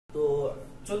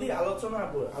যদি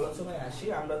আলোচনায় আসি,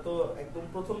 আমরা তো একদম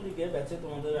প্রথম দিকে ব্যাচে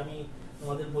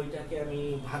তোমাদের বইটাকে আমি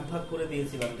ভাগ ভাগ করে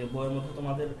দিয়েছিলাম যে বইয়ের মধ্যে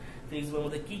তোমাদের ফিজিক্স বইয়ের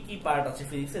মধ্যে কি কি পার্ট আছে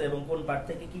ফিজিক্সের এবং কোন পার্ট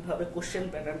থেকে কিভাবে কোশ্চেন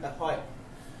প্যাটার্নটা হয়।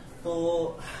 তো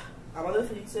আমাদের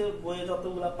ফিজিক্সের বইয়ে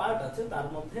যতগুলো পার্ট আছে তার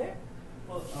মধ্যে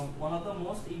one of the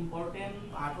most important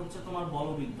part হচ্ছে তোমার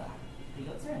বলবিদ্যা, ঠিক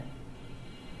আছে,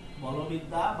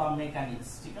 বলবিদ্যা বা মেকানিক্স,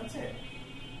 ঠিক আছে।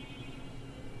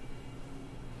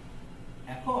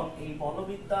 এখন এই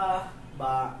বলবিদ্যা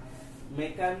বা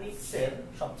মেকানিক্সের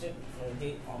সবচেয়ে যে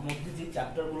মধ্যে যে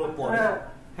চ্যাপ্টার গুলো পড়ে,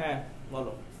 হ্যাঁ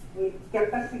বলো।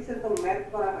 চ্যাপ্টার 6 এর তো ম্যাথ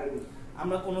করা হয়নি।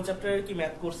 আমরা কোন চ্যাপ্টারে কি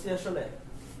ম্যাথ করছি আসলে,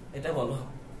 এটা বলো।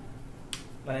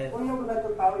 মানে অন্যগুলো তো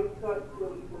তাও একটু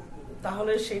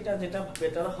তাহলে সেটা যেটা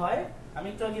বেটার হয়, আমি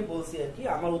একটু আগে বলছি আর কি,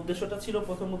 আমার উদ্দেশ্যটা ছিল,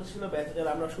 প্রথম উদ্দেশ্য ছিল ব্যাচে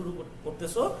যারা আমরা শুরু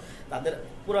করতেছো তাদের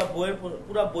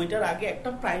পুরো বইটার আগে একটা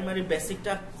প্রাইমারি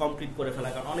বেসিকটা কমপ্লিট করে ফেলা,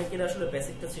 কারণ অনেকের আসলে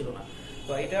বেসিকটা ছিল না।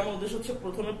 তো এটা আমার উদ্দেশ্য হচ্ছে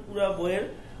প্রথমে পুরো বইয়ের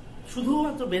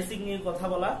শুধুমাত্র বেসিক নিয়ে কথা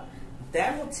বলা,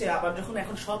 দেন হচ্ছে আবার যখন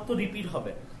এখন সব তো রিপিট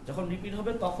হবে, যখন রিপিট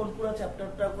হবে তখন পুরো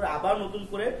চ্যাপ্টারটা করে আবার নতুন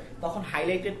করে তখন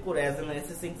হাইলাইটেড করে as an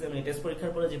SSC exam test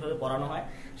পরীক্ষার পরে যেভাবে পড়ানো হয়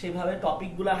সেইভাবে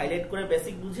টপিকগুলো হাইলাইট করে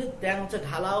বেসিক বুঝে দেন হচ্ছে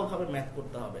ঢালাও ভাবে ম্যাথ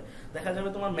করতে হবে। দেখা যাবে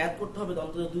তোমার ম্যাথ করতে হবে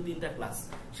অন্তত 2-3টা ক্লাস,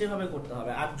 সেভাবে করতে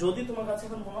হবে। আর যদি তোমার কাছে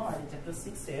এখন মনে হয় চ্যাপ্টার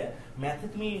 6 এ ম্যাথে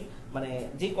তুমি মানে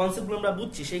যে কনসেপ্টগুলো আমরা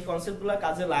বুঝছি সেই কনসেপ্টগুলো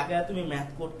কাজে লাগায় তুমি ম্যাথ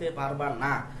করতে পারবা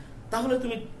না, তাহলে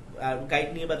তুমি গাইড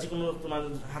নিয়ে বা যে কোনো তোমার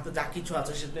হাতে যা কিছু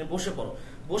আছে সেটা নিয়ে বসে পড়ো,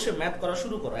 বসে ম্যাথ করা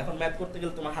শুরু করো। এখন ম্যাথ করতে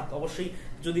গেলে তোমার হাত অবশ্যই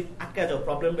যদি আটকে যাও,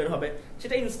 প্রবলেম বের হবে,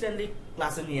 সেটা ইনস্ট্যান্টলি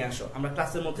ক্লাসে নিয়ে আসো, আমরা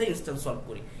ক্লাসের মধ্যে ইনস্ট্যান্ট সলভ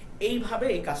করি। এইভাবে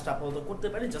এই কাজটা আপাতত করতে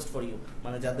পারি জাস্ট ফর ইউ,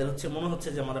 মানে যাদের হচ্ছে মনে হচ্ছে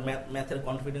যে আমরা ম্যাথের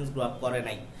কনফিডেন্স গ্রো আপ করে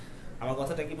নাই। আমার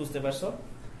কথাটা কি বুঝতে পারছো?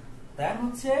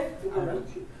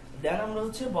 দেন আমরা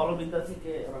হচ্ছে বলবিদ্যা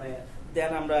থেকে মানে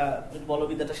দেন আমরা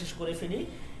বলবিদ্যাটা শেষ করে ফেলি,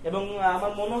 এবং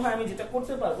আমার মনে হয় আমি যেটা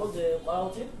করতে পারবো যে করা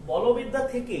উচিত বলবিদ্যা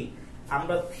থেকেই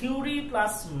আমরা থিওরি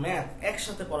প্লাস ম্যাথ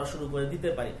একসাথে পড়া শুরু করে দিতে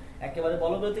পারি। একেবারে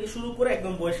বলবিদ্যা থেকে শুরু করে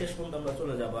একদম বই শেষ পর্যন্ত আমরা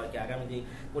চলে যাবো আর কি। আগামী যে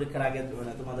পরীক্ষার আগে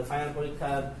মানে তোমাদের ফাইনাল পরীক্ষা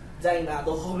যাই না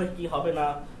তো হবে কি হবে না,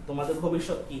 তোমাদের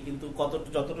ভবিষ্যৎ কি, কিন্তু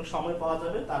যতটুকু সময় পাওয়া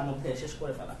যাবে তার মধ্যে শেষ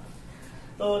করে ফেলা।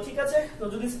 তো ঠিক আছে, তো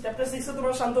যদি চ্যাপ্টার 6 এ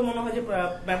তোমার শান্ত মনে হয় যে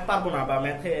ম্যাথ পারবো না বা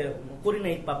ম্যাথে করি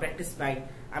নাই বা প্র্যাকটিস নাই,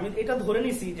 আমি এটা ধরে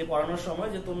নিছি যে পড়ানোর সময়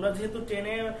যে তোমরা যেহেতু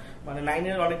 10 মানে 9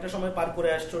 এর অনেকটা সময় পার করে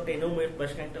আসছো, 10 এও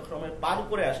বেশ একটা সময় পার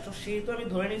করে আসছো, সেহেতু আমি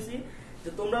ধরে নিছি যে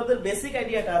তোমরা ওদের বেসিক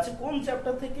আইডিয়াটা আছে কোন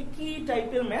চ্যাপ্টার থেকে কি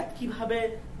টাইপের ম্যাথ কিভাবে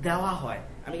দেওয়া হয়,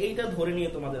 আমি এইটা ধরে নিয়ে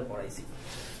তোমাদের পড়াইছি।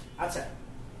 আচ্ছা,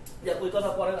 যে ওই কথা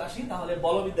পরে আসি, তাহলে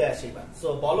বলবিদ্যায় আসি এবার। সো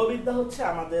বলবিদ্যা হচ্ছে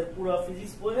আমাদের পুরো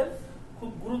ফিজিক্স বইয়ের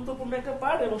খুব গুরুত্বপূর্ণ একটা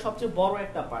পার্ট এবং সবচেয়ে বড়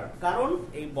একটা পার্ট, কারণ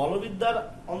এই বলবিদ্যার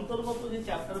অন্তর্গত যে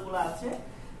চ্যাপ্টারগুলো আছে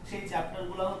সেই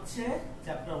চ্যাপ্টারগুলো হচ্ছে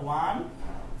চ্যাপ্টার 1,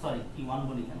 সরি কি 1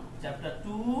 বলি কেন, chapter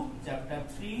 2, chapter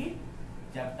 3,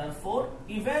 chapter 4,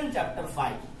 even chapter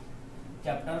 5।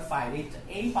 Chapter 5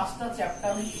 এই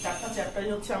চারটা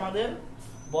চ্যাপ্টারই হচ্ছে আমাদের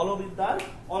বলবিদ্যার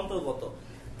অন্তর্গত।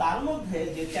 তার মধ্যে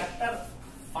যে চ্যাপ্টার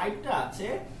 5টা আছে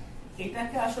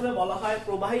এটাকে আসলে বলা হয়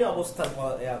প্রবাহী অবস্থার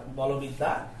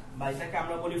বলবিদ্যা, বা এটাকে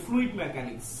আমরা বলি ফ্লুইড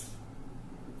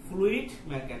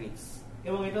মেকানিক্স।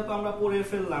 এবং এটা তো আমরা পড়ে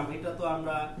ফেললাম, এটা তো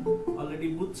আমরা অলরেডি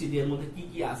বুঝছি যে এর মধ্যে কি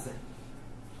কি আছে।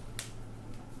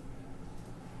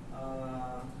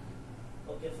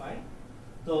 ওকে ফাইন,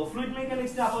 তো ফ্লুইড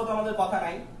মেকানিক্সটা আপাতত আমাদের কথা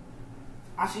নাই।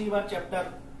 আসি এবার চ্যাপ্টার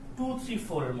 2, 3,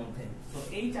 4 এর মধ্যে। তো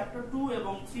এই চ্যাপ্টার 2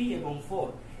 এবং 3 এবং 4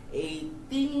 এই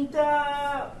তিনটা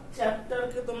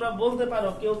চ্যাপ্টারকে তোমরা বলতে পারো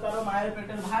কেউ কারো মায়ের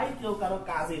পেটের ভাই, কেউ কারো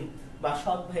কাজিন বা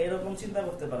সৎ ভাই, এরকম চিন্তা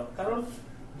করতে পারো। কারণ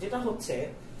যেটা হচ্ছে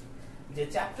যে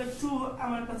চ্যাপ্টার 2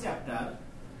 আমার একটা চ্যাপ্টার,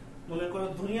 মনে করো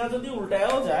দুনিয়া যদি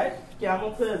উল্টায়ও যায়,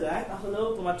 কিয়ামত হয়ে যায়, তাহলেও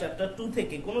তোমার চ্যাপ্টার 2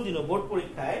 থেকে কোনোদিনও বোর্ড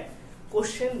পরীক্ষায়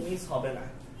কোশ্চেন মিস হবে না।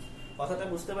 কথাটা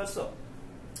বুঝতে পারছো?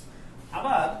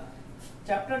 আবার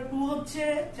চ্যাপ্টার 2 হচ্ছে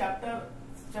চ্যাপ্টার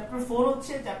 4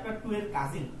 হচ্ছে চ্যাপ্টার 2 এর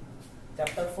কাজিন।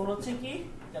 চ্যাপ্টার 4 হচ্ছে কি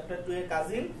চ্যাপ্টার 2 এর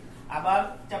কাজিন, আবার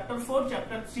চ্যাপ্টার 4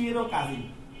 চ্যাপ্টার 3 এরও কাজিন।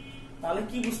 তাহলে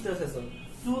কি বুঝতে চাইছো?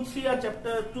 2, 3 আর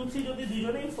চ্যাপ্টার 2, 3 যদি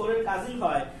দুজনেই 4 এর কাজিন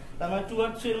হয়, তাহলে 2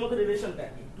 আর 3 এর মধ্যে রিলেশনটা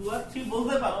কি? 2 আর 3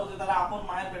 বলতে পারো যে তারা আপন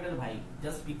মায়ের পেটের ভাই,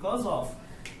 জাস্ট বিকজ অফ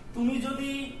আমি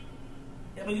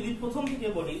যদি প্রথম থেকে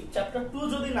বলি চ্যাপ্টার 2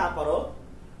 যদি না পারো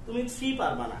তুমি 3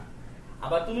 পারবা না।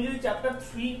 আবার তুমি যদি চ্যাপ্টার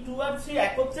 2 আর 3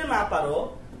 একত্রে না পারো,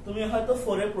 তুমি হয়তো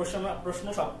 4 এর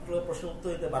প্রশ্ন উত্তর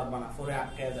দিতে পারবা না, 4 এ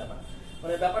আটকে যাবা।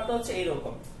 মানে ব্যাপারটা হচ্ছে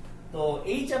এইরকম। তো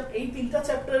এই তিনটা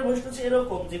চ্যাপ্টারের বৈশিষ্ট্য হচ্ছে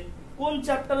এরকম যে কোন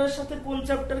চ্যাপ্টারের সাথে কোন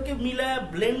চ্যাপ্টারকে মিলায়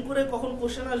ব্লেন্ড করে কখন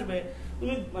কোশ্চেন আসবে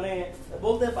তুমি মানে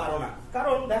বলতে পারো না।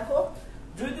 কারণ দেখো,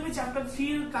 যদি তুমি চ্যাপ্টার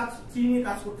 3 নিয়ে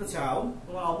কাজ করতে চাও,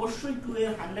 তোমার অবশ্যই 2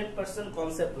 এর 100%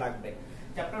 কনসেপ্ট লাগবে।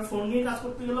 চ্যাপ্টার 4 নিয়ে কাজ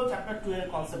করতে গেলেও চ্যাপ্টার 2 এর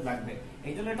কনসেপ্ট লাগবে।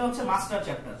 এইজন্য এটা হচ্ছে মাস্টার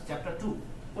চ্যাপ্টার 2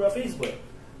 পুরো ফিনিশ বই।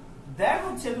 দেন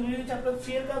হচ্ছে তুমি যদি চ্যাপ্টার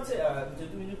 3 এর কাছে যে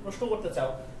তুমি যদি প্রশ্ন করতে চাও,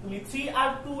 তুমি 3 আর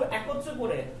 2 একত্র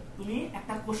করে তুমি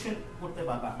একটা কোশ্চেন করতে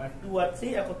পারবা, মানে 2 আর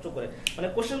 3 একত্র করে। মানে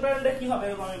কোশ্চেন প্যাটার্নটা কি হবে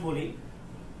আমি বলি,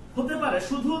 হতে পারে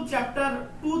শুধু চ্যাপ্টার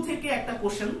 2 থেকে একটা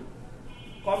কোশ্চেন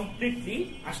কমপ্লিটলি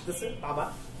আসতেছে পাবা,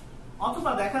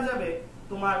 অথবা দেখা যাবে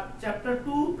তোমার চ্যাপ্টার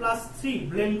 2 প্লাস 3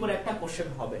 ব্লেন্ড করে একটা কোশ্চেন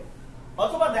হবে,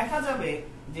 অথবা দেখা যাবে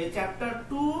যে চ্যাপ্টার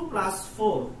 2 প্লাস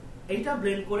 4 এইটা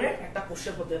ব্লেন্ড করে একটা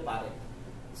কোশ্চেন হতে পারে।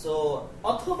 সো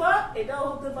অথবা এটাও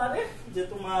হতে পারে যে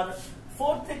তোমার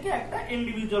 4 থেকে একটা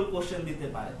ইন্ডিভিজুয়াল কোশ্চেন দিতে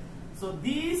পারে। So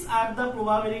this are the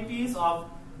probabilities of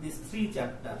this 3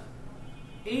 chapter.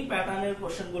 এই প্যাটার্নের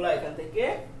কোশ্চেনগুলো এখান থেকে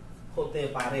হতে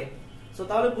পারে। সো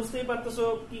তাহলে বুঝতেই পারতেছো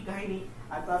কি কাহিনী।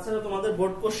 আর তাছাড়া তোমাদের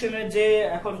বোর্ড কোশ্চেনের যে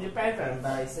এখন যে প্যাটার্ন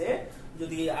দাঁড়াইছে,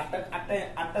 যদি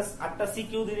আটটা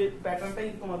সিকিউ দিয়ে প্যাটার্নটাই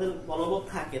তোমাদের বলবৎ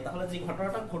থাকে, তাহলে যে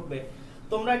ঘটনাটা ঘটবে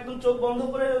তোমরা একদম চোখ বন্ধ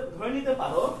করে ধরে নিতে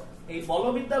পারো এই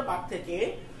বলবিদ্যার পাঠ থেকে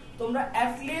তোমরা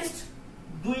অ্যাটলিস্ট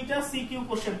 2টা সিকিউ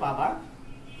কোশ্চেন পাবা,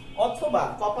 অথবা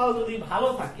কপাল যদি ভালো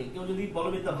থাকে, কেউ যদি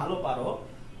বলবিদ্যা ভালো পারো,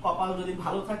 কপাল যদি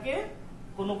ভালো থাকে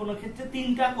কোনো কোনো ক্ষেত্রে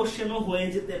 3টা কোশ্চেনও হয়ে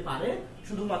যেতে পারে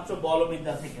শুধুমাত্র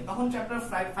বলবিদ্যা থেকে। তখন চ্যাপ্টার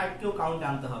 5 কেও কাউন্টে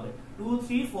আনতে হবে। 2,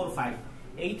 3, 4, 5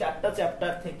 এই 4টা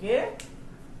চ্যাপ্টার থেকে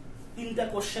 3টা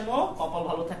কোশ্চেনও কপাল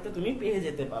ভালো থাকলে তুমি পেয়ে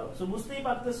যেতে পারো। সো বুঝতেই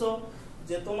পারতেছো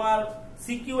যে তোমার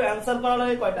সিকিউ অ্যানসার করা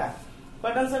লাগে কয়টা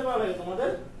অ্যানসার করা লাগে তোমাদের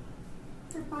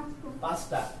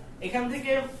 5টা। এখান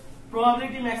থেকে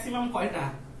প্রবাবিলিটি ম্যাক্সিমাম কয়টা?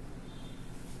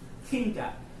 3টা।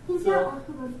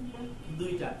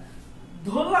 2টা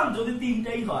ধরলাম, যদি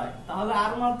 3টাই হয় তাহলে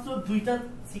আর মাত্র 2টা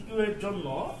সিকিউ এর জন্য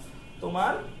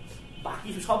তোমার বাকি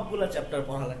সবগুলা চ্যাপ্টার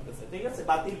পড়া লাগতেছে, ঠিক আছে?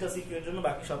 বা 3টা সিকিউ এর জন্য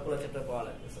বাকি সবগুলা চ্যাপ্টার পড়া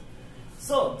লাগতেছে।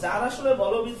 সো যারা আসলে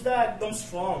বলবিদ্যা একদম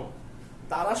স্ট্রং,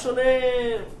 তারা আসলে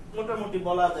মোটামুটি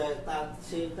বলা যায় তার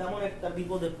সে তেমন একটা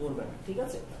বিপদে পড়বে না, ঠিক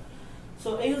আছে? সো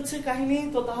এই হচ্ছে কাহিনী।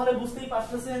 তো তাহলে বুঝতেই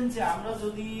পারতেছেন যে আমরা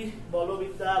যদি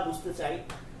বলবিদ্যা বুঝতে চাই,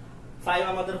 5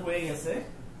 আমাদের হয়ে গেছে,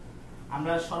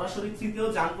 আমরা সরাসরি 3তেও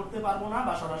জাম্প করতে পারবো না,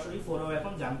 বা সরাসরি 4এও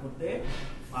এখন জাম্প করতে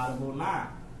পারবো না,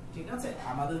 ঠিক আছে?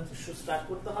 আমাদের স্টার্ট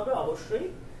করতে হবে অবশ্যই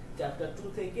চ্যাপ্টার 2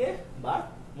 থেকে বা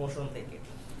মোশন থেকে।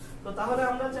 তো তাহলে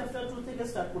আমরা চ্যাপ্টার 2 থেকে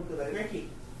স্টার্ট করতে পারি নাকি?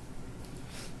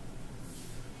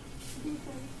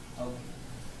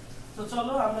 তো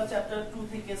চলো আমরা চ্যাপ্টার 2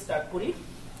 থেকে স্টার্ট করি।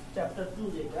 চ্যাপ্টার 2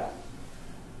 যেটা,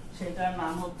 সেটার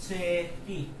নাম হচ্ছে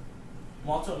কি,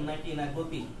 মোচন নাকি না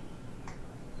গতি?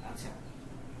 আচ্ছা,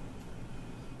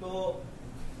 তো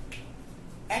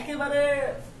একেবারে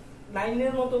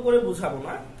লাইনের মতো করে বুঝাবো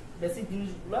না, বেসিক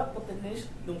জিনিসগুলো প্রত্যেক জিনিস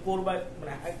একদম কোর বাই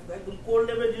মানে একদম কোর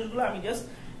লেভেলের জিনিসগুলো আমি জাস্ট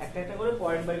একটা একটা করে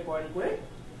পয়েন্ট বাই পয়েন্ট করে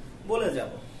বলে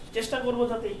যাব। চেষ্টা করব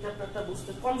যাতে এই চ্যাপ্টারটা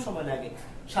বুঝতে কম সময় লাগে।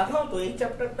 সাধারণত এই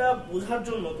চ্যাপ্টারটা বোঝার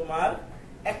জন্য তোমার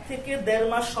 1 থেকে 1.5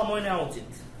 মাস সময় নেওয়া উচিত।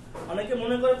 অনেকে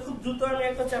মনে করে খুব দ্রুত আমি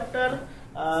একটা চ্যাপ্টার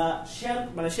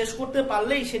শেষ করতে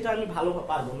পারলেই সেটা আমি ভালো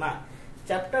পারবো না।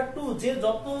 চ্যাপ্টার 2 যে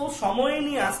যত সময়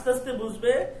নিয়ে আস্তে আস্তে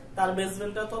বুঝবে, তার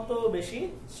বেসমেন্টটা তত বেশি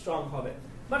স্ট্রং হবে।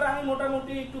 বাট আমি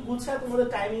মোটামুটি একটু গুছায় তোমাদের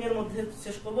টাইমিং এর মধ্যে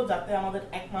শেষ করব, যাতে আমাদের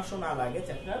 1 মাসও না লাগে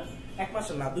চ্যাপ্টার, 1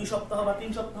 মাসও না 2 সপ্তাহ বা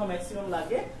 3 সপ্তাহ ম্যাক্সিমাম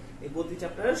লাগে এই গতি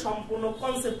চ্যাপ্টারের সম্পূর্ণ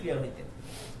কনসেপ্ট ক্লিয়ার হইতে।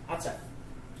 আচ্ছা,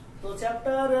 তো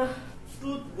চ্যাপ্টার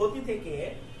 2 গতি থেকে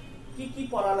কি কি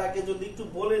পড়া লাগে যদি একটু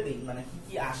বলে দিই, মানে কি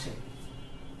কি আসে,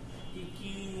 কি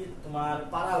কি তোমার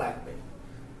পারা লাগবে।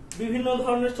 বিভিন্ন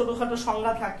ধরনের ছোটখাটো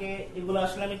সংজ্ঞা থাকে, এগুলো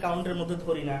আসলে আমি কাউন্টের মধ্যে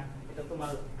ধরি না, এটা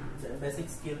তোমার বেসিক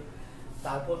স্কিল।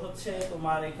 তারপর হচ্ছে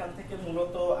তোমার এখান থেকে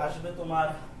মূলত আসবে তোমার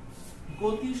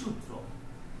গতিসূত্র,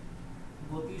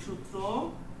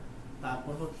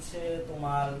 তারপর হচ্ছে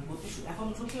তোমার এখন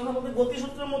সত্যি কথা বলতে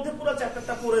গতিসূত্রের মধ্যে পুরো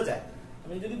চ্যাপ্টারটা পড়ে যায়।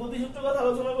 আমি যদি গতিসূত্রের কথা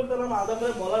আলোচনা করতে তাহলে আলাদা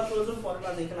করে বলার প্রয়োজন পড়ে না,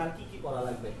 দেখেন আর কি কি করা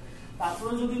লাগবে।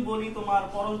 তারপরে যদি বলি তোমার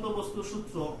পরন্ত বস্তুর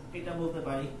সূত্র, এটা বলতে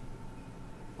পারি,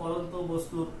 পরন্ত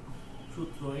বস্তুর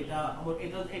সূত্র, এটা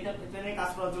নিয়ে কাজ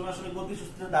করার জন্য আসলে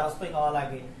গতিসূত্রের দ্বারস্থ হওয়া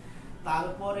লাগে।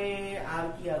 তারপরে আর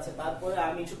কি আছে, তারপরে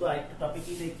আমি শুধু আরেকটা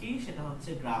টপিকই দেখি, সেটা হচ্ছে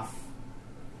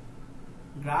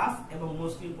গ্রাফ এবং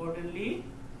মোস্ট ইম্পর্টেন্টলি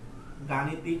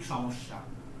গাণিতিক সমস্যা।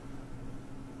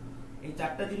 এই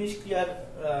 4টা জিনিস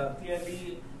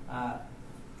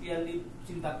ক্লিয়ারলি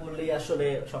চিন্তা করলেই আসলে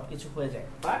সবকিছু হয়ে যায়।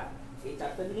 বাট এই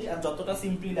 4টা জিনিস আর যতটা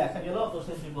সিম্পলি লেখা গেল অত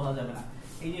সিম্পলি বোঝা যাবে না।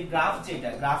 এই যে গ্রাফ, যেটা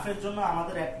গ্রাফের জন্য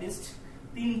আমাদের অ্যাটলিস্ট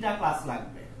 3টা ক্লাস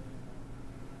লাগবে।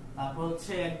 তারপর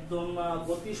হচ্ছে একদম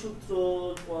গতিসূত্র,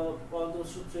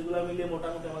 সূত্র এগুলো মিলে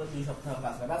মোটামুটি আমাদের 2 সপ্তাহ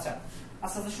ক্লাস লাগবে। আচ্ছা,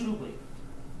 আস্তে আস্তে শুরু করি।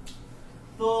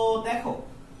 তো দেখো,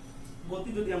 গতি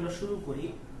যদি আমরা শুরু করি,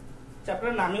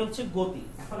 চ্যাপ্টারের নামই হচ্ছে গতি।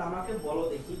 এখন আমাকে বলো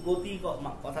দেখি গতি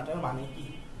কথাটার মানে কি,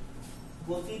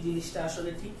 গতি জিনিসটা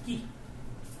আসলে ঠিক কি,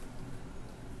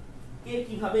 কে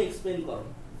কিভাবে এক্সপ্লেইন করো?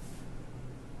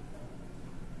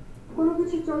 কোনো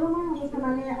কিছু চলমান অবস্থা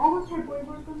মানে অবস্থার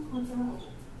পরিবর্তন ঘটে,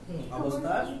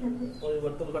 অবস্থার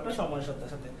পরিবর্তন ঘটা সময়ের সাথে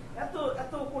সাথে। এত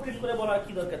এত কঠিন করে বলার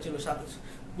কি দরকার ছিল? সাথে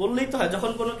বললেই তো হয়,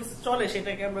 যখন কোনো কিছু চলে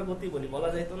সেটাকে আমরা গতি বলি, বলা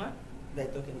যাইতো না?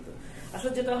 যাইতো। কিন্তু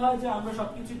আসলে যেটা হয় যে আমরা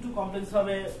সবকিছু একটু কমপ্লেক্স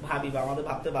ভাবে ভাবি বা আমাদের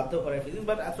ভাবতে বাধ্য করে ফিজিক্স,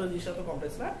 বাট আসলে জিনিসটা তো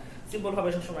কমপ্লেক্স না, সিম্পল ভাবে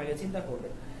সবসময় আগে চিন্তা করবে।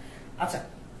 আচ্ছা,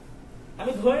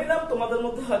 আমি ধরে নিলাম তোমাদের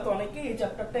মধ্যে হয়তো অনেকেই এই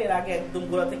চ্যাপ্টারটা এর আগে একদম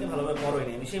গোড়া থেকে ভালোভাবে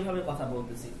পড়েনি, আমি সেইভাবে কথা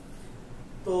বলতেছি।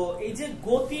 তো এই যে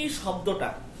গতি শব্দটা,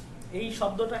 এই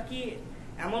শব্দটা কি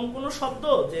এমন কোন শব্দ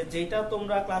যে যেটা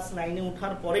তোমরা ক্লাস 9-এ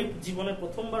ওঠার পরেই জীবনে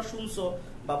প্রথমবার শুনছো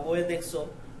বা বইয়ে দেখছো?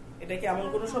 এটা কি এমন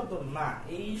কোন শব্দ না?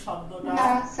 এই শব্দটা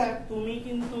তুমি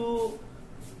কিন্তু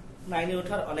 9-এ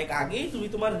ওঠার অনেক আগেই তুমি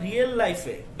তোমার রিয়েল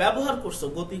লাইফে ব্যবহার করছো।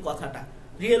 গতি কথাটা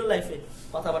রিয়েল লাইফে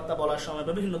কথাবার্তা বলার সময়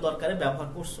বা বিভিন্ন দরকারে ব্যবহার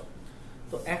করছো।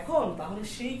 তো এখন তাহলে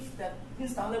সেই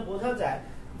তাহলে বোঝা যায়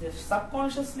যে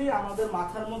সাবকনশিয়াসলি আমাদের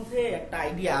মাথার মধ্যে একটা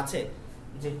আইডিয়া আছে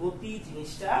যে গতি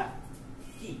জিনিসটা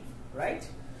কি, রাইট?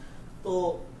 তো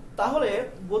তাহলে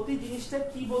গতি জিনিসটা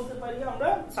কি বলতে পারি আমরা?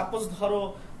 সাপোজ ধরো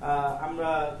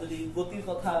আমরা যদি গতির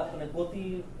কথা, মানে গতি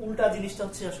উল্টা জিনিসটা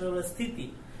হচ্ছে আসলে স্থিতি।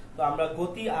 তো আমরা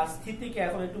গতি আর স্থিতিকে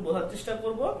এখন একটু বোঝার চেষ্টা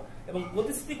করব, এবং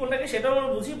গতিস্থিতি কোনটাকে সেটাও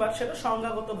আমরা বুঝি, বাট সেটা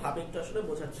সংজ্ঞাগত ভাবে একটু আসলে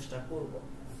বোঝার চেষ্টা করব।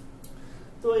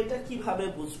 তো এটা কিভাবে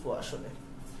বুঝবো আসলে?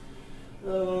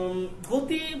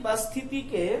 গতি বা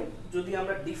স্থিতিকে যদি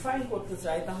আমরা ডিফাইন করতে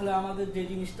চাই তাহলে আমাদের যে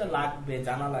জিনিসটা লাগবে,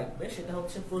 জানা লাগবে, সেটা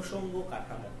হচ্ছে প্রসঙ্গ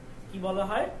কাঠামো। কি বলা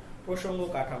হয়? প্রসঙ্গ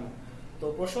কাঠামো। তো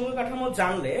প্রসঙ্গ কাঠামো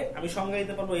জানলে আমি সংজ্ঞা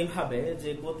দিতে পারবো এইভাবে যে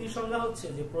গতির সংজ্ঞা হচ্ছে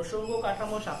যে প্রসঙ্গ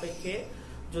কাঠামো সাপেক্ষে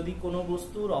যদি কোনো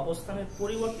বস্তুর অবস্থানের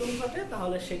পরিবর্তন ঘটে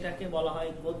তাহলে সেটাকে বলা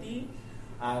হয় গতি,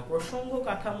 আর প্রসঙ্গ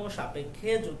কাঠামো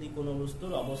সাপেক্ষে যদি কোনো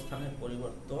বস্তুর অবস্থানের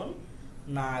পরিবর্তন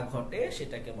না ঘটে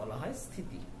সেটাকে বলা হয়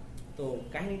স্থিতি। তো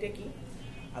কাহিনীটা কি?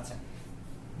 আচ্ছা,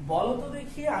 বলো তো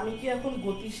দেখি, আমি কি এখন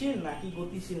গতিশীল নাকি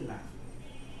গতিশীল না?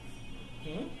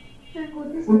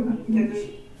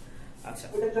 আচ্ছা,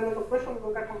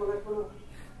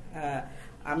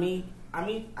 আমি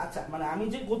আমি আচ্ছা মানে আমি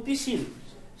যে গতিশীল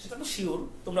সেটা তো শিওর,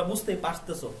 তোমরা বুঝতেই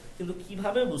পারতেছো, কিন্তু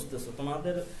কিভাবে বুঝতেছো?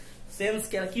 তোমাদের সেন্স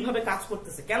কিভাবে কাজ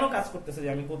করতেছে? কেন কাজ করতেছে যে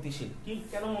আমি গতিশীল? কি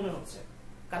কেন মনে হচ্ছে?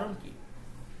 কারণ কি?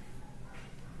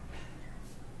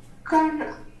 কারণ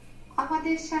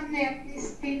আমাদের সামনে আপনি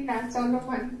স্থির না,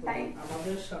 চলমান, তাই।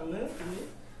 আমাদের সামনে তুমি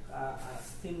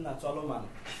স্থির না, চলমান।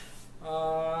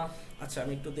 আচ্ছা,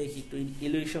 আমি একটু দেখি একটু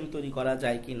ইলিউশন তৈরি করা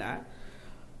যায় কিনা।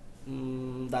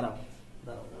 দাঁড়াও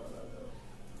দাঁড়াও দাঁড়াও,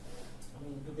 আমি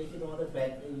একটু দেখি তোমাদের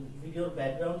ভিডিওর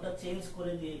ব্যাকগ্রাউন্ডটা চেঞ্জ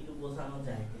করে দিয়ে একটু বোঝানো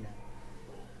যায় কিনা।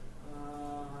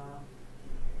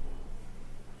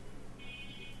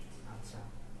 আচ্ছা,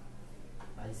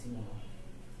 পাইছি মনে হয়।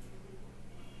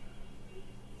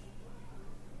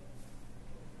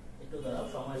 একটু দাঁড়াও,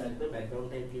 সময় লাগবে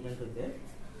ব্যাকগ্রাউন্ডটা ইমপ্লিমেন্ট হইতে।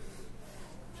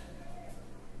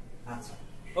 আচ্ছা,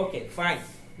 ওকে, ফাইন।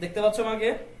 দেখতে পাচ্ছ আমাকে?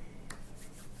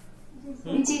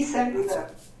 জি স্যার।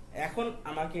 এখন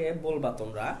আমাকে বলবা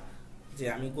তোমরা যে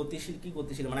আমি গতিশীল কি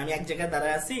গতিশীল, মানে আমি এক জায়গায়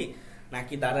দাঁড়ায় আছি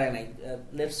নাকি দাঁড়ায় নাই।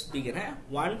 Let's begin. হ্যাঁ,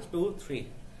 1 2 3।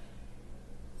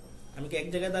 আমি কি এক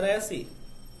জায়গায় দাঁড়ায় আছি?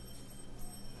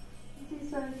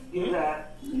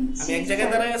 আমি এক জায়গায়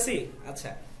দাঁড়ায় আছি। আচ্ছা,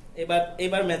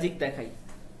 এবার ম্যাজিক দেখাই।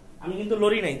 আমি কিন্তু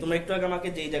লড়ি নাই, তোমরা একটু আগে আমাকে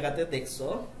যেই জায়গাতে দেখছো।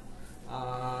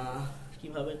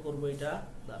 কিভাবে করবো এটা?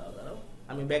 দাঁড়াও দাঁড়াও,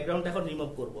 আমি ব্যাকগ্রাউন্ড এখন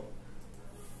রিমুভ করব।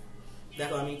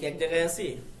 দেখো আমি কি এক জায়গায় আছি?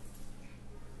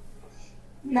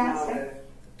 না স্যার।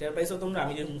 টের পাইছো তোমরা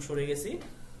আমি যে সরে গেছি?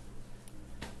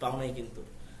 পাও নাই কিন্তু।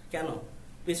 কেন?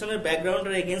 পেছনের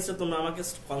ব্যাকগ্রাউন্ডের এগেইনস্টে তোমরা আমাকে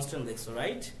কনস্ট্যান্ট দেখছো,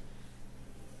 রাইট?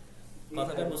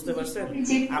 কথাটা বুঝতে পারছেন?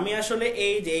 আমি আসলে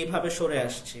এই যে এইভাবে সরে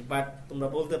আসছি, বাট তোমরা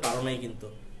বলতে পারো নাই কিন্তু।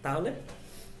 তাহলে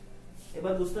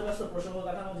এবার বুঝতে পারছো প্রসঙ্গ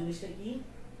কাঠামো জিনিসটা কি?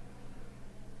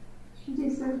 জি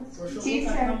স্যার। প্রসঙ্গ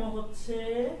কাঠামো হচ্ছে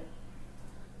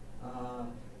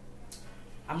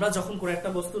আমরা যখন কোনো একটা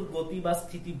বস্তুর গতি বা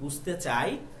স্থিতি বুঝতে চাই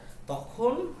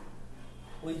তখন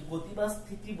ওই গতি বা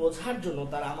স্থিতি বোঝার জন্য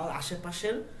তার আমার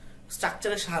আশেপাশের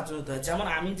স্ট্রাকচারের সাহায্য নিতে হয়। যেমন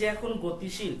আমি যে এখন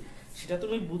গতিশীল সেটা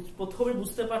তুমি প্রথমে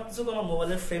বুঝতে পারতেছো তোমার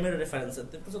মোবাইলের ফ্রেমের রেফারেন্সে।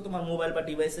 দেখতেছো তোমার মোবাইল বা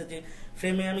ডিভাইসের যে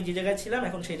ফ্রেমে আমি যে জায়গায় ছিলাম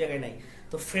এখন সেই জায়গায় নাই।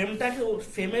 তো ফ্রেমটাকে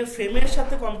ফ্রেমের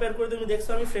সাথে কম্পেয়ার করে তুমি দেখছো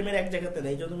আমি ফ্রেমের এক জায়গাতে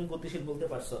নেই, যদি তুমি গতিশীল বলতে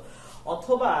পারছো।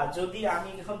 অথবা যদি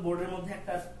আমি এখন বোর্ডের মধ্যে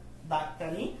একটা দাগ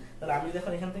টানি, তাহলে আমি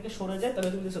যখন এখান থেকে সরে যাই তাহলে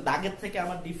তুমি দেখছো দাগের থেকে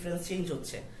আমার ডিফারেন্স চেঞ্জ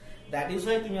হচ্ছে। দ্যাট ইজ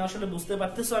ওয়াই তুমি আসলে বুঝতে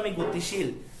পারতেছো আমি গতিশীল।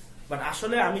 বাট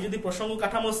আসলে আমি যদি প্রসঙ্গ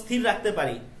কাঠামো স্থির রাখতে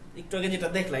পারি, একটু আগে যেটা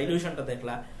দেখলা ইলিউশনটা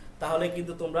দেখলা, তাহলে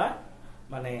কিন্তু তোমরা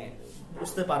মানে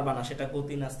বুঝতে পারবা না সেটা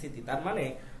গতি না স্থিতি। তার মানে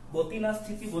গতি না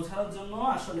স্থিতি বোঝানোর জন্য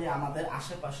আসলে আমাদের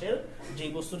আশেপাশের যে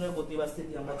বস্তুটার গতি বা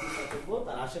স্থিতি আমরা চিন্তা করবো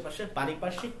তার আশেপাশের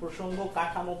পারিপার্শ্বিক প্রসঙ্গ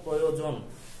কাঠামো প্রয়োজন।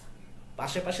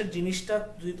 আশেপাশের জিনিসটা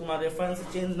যদি তোমার রেফারেন্স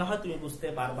চেঞ্জ না হয় তুমি বুঝতে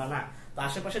পারবা না। তো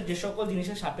আশেপাশের যে সকল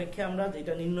জিনিসের সাপেক্ষে আমরা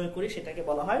যেটা নির্ণয় করি সেটাকে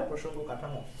বলা হয় প্রসঙ্গ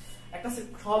কাঠামো। একটা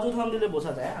সহজ উদাহরণ দিলে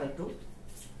বোঝা যায় আর একটু।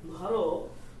 ধরো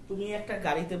তুমি একটা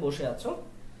গাড়িতে বসে আছো,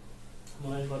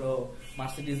 মনে করো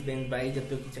মার্সিডিজ বেঞ্জ বা এই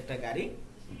জাতীয় কিছু একটা গাড়ি,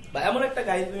 বা এমন একটা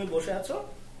গাড়ি তুমি বসে আছো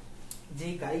যে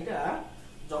গাড়িটা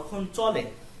যখন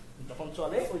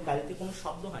চলে ওই গাড়িতে কোনো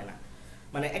শব্দ হয় না,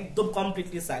 মানে একদম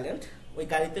কমপ্লিটলি সাইলেন্ট। ওই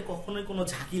গাড়িতে কখনোই কোনো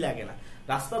ঝাঁকি লাগে না,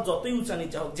 রাস্তা যতই উঁচা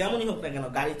নিচা হোক যেমনই হোক না কেন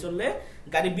গাড়ি চললে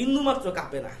গাড়ি বিন্দু মাত্র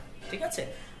কাঁপে না, ঠিক আছে।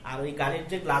 আর ওই গাড়ির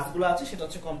যে গ্লাসগুলো আছে সেটা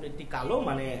হচ্ছে কমপ্লিটলি কালো,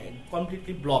 মানে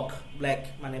কমপ্লিটলি ব্ল্যাক,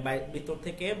 মানে ভিতর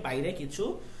থেকে বাইরে কিছু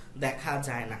দেখা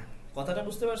যায় না। কথাটা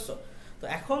বুঝতে পারছো? তো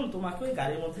এখন তোমাকে ওই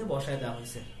গাড়ির মধ্যে বসায় দেওয়া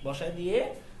হয়েছে, বসায় দিয়ে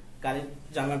গাড়ির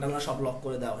জানলা টানলা সব লক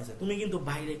করে দেওয়া হয়েছে, তুমি কিন্তু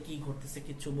বাইরে কি ঘটতেছে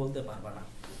কিছু বলতে পারবা না।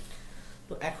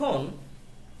 তো এখন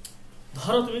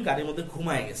ধরো তুমি গাড়ির মধ্যে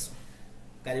ঘুমায় গেছো,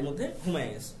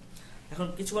 এখন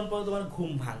কিছুক্ষণ পরে তোমার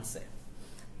ঘুম ভাঙছে।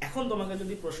 এখন তোমাকে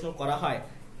যদি প্রশ্ন করা হয়,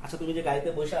 আচ্ছা তুমি যে গাড়িতে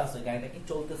বসে আছো গাড়িটা কি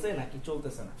চলতেছে নাকি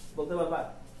চলতেছে না, বলতে পারবা?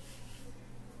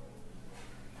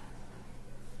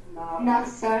 না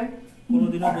স্যার,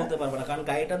 কোনোদিনও বলতে পারবে না, কারণ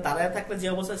গাড়িটা দাঁড়ায় থাকলে যে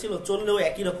অবস্থা ছিল চললেও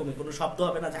একই রকমই, কোনো শব্দ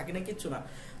হবে না, ঝাঁকি না, কিচ্ছু না।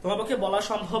 তোমার পক্ষে বলা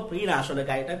সম্ভবই না আসলে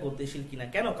গাড়িটা গতিশীল কিনা।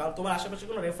 কেন? কারণ তোমার আশেপাশে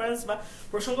কোনো রেফারেন্স বা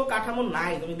প্রসঙ্গ কাঠামো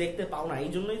নাই, তুমি দেখতে পাও না, এই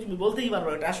জন্যই তুমি বলতেই পারবে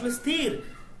এটা আসলে স্থির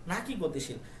নাকি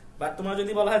গতিশীল। বাট তোমার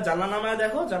যদি বলা হয় জানলা নামায়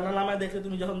দেখো, জানলা নামায় দেখলে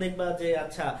তুমি যখন দেখবা যে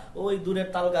আচ্ছা ওই দূরের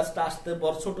তাল গাছটা আসতে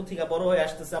ছোট থেকে বড় হয়ে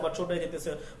আসতেছে, আবার ছোট হয়ে যেতেছে,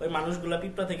 ওই মানুষগুলা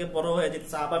পিঁপড়া থেকে বড় হয়ে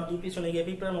যেতেছে, আবার দুই পিছনে গিয়ে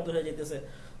পিঁপড়ার মতো হয়ে যেতেছে,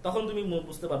 তখন তুমি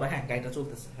বুঝতে পারবা হ্যাঁ গাড়িটা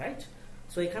চলতেছে, রাইট?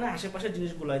 সো এখানে আশেপাশের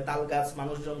জিনিসগুলো তাল গাছ,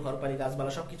 মানুষজন, ঘরবাড়ি,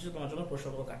 গাছপালা সবকিছু তোমার জন্য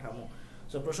প্রসঙ্গ কাঠামো।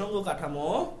 সো প্রসঙ্গ কাঠামো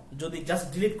যদি জাস্ট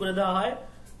ডিলিট করে দেওয়া হয়,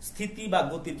 স্থিতি বা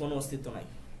গতির কোনো অস্তিত্ব নাই।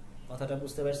 কথাটা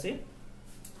বুঝতে পারছি?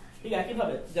 ঠিক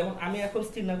একইভাবে যেমন আমি এখন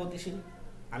স্থির না গতিশীল?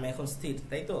 আমি এখন স্থির,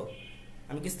 তাই তো?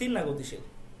 আমি কি স্থির না গতিশীল?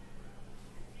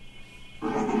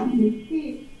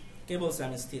 কে বলছে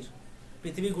আমি স্থির?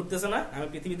 পৃথিবী ঘুরতেছে না? আমি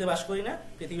পৃথিবীতে বাস করি না?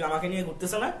 পৃথিবী আমাকে নিয়ে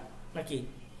ঘুরতেছে না নাকি?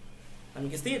 আমি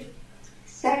কি স্থির?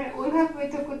 স্যার ওইভাবে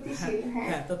তো গতিশীল।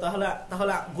 হ্যাঁ, তো তাহলে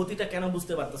গতিটা কেন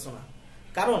বুঝতে পারতেছো না?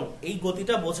 কারণ এই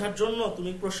গতিটা বোঝার জন্য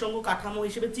তুমি প্রসঙ্গ কাঠামো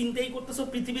হিসেবে চিন্তাই করতেছো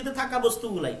পৃথিবীতে থাকা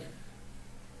বস্তুগুলাই,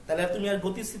 তাহলে তুমি আর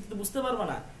গতির স্থিতিতে বুঝতে পারবে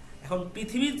না। এখন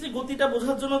পৃথিবীর যে গতিটা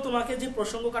বোঝার জন্য তোমাকে যে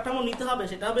প্রসঙ্গ কাঠামো নিতে হবে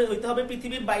সেটা হইতে হবে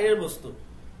পৃথিবীর বাইরের বস্তু।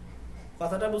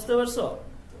 কথাটা বুঝতে পারছো?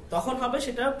 তখন হবে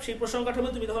সেটা সেই প্রসঙ্গ কাঠামো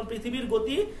তুমি তখন পৃথিবীর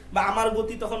গতি বা আমার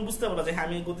গতি তখন বুঝতে পারবে যে হ্যাঁ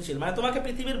আমি গতিশীল, মানে তোমাকে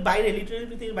পৃথিবীর বাইরে, লিটারালি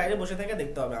পৃথিবীর বাইরে বসে থেকে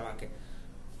দেখতে হবে আমাকে।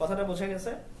 কথাটা বোঝা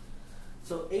গেছে?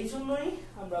 তো এই জন্যই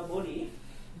আমরা বলি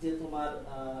যে তোমার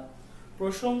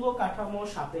প্রসঙ্গ কাঠামো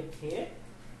সাপেক্ষে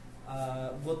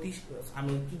গতি,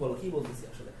 আমি কি বলতেছি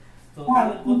আসলে, তো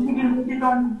পৃথিবীর গতি তো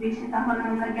অনেক বেশি, তাহলে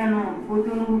আমরা কেন গতি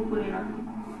অনুভব করি না?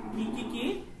 কি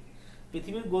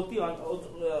পৃথিবীর গতি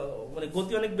মানে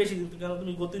গতি অনেক বেশি, কিন্তু কেন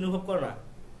তুমি গতি অনুভব করো না?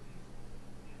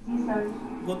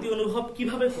 গতি অনুভব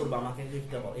কিভাবে করবে আমাকে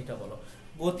এটা বলো।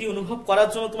 গতি অনুভব করার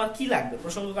জন্য তোমার কি লাগবে?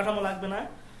 প্রসঙ্গ কাঠামো লাগবে না?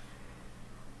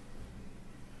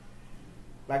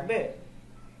 লাগবে?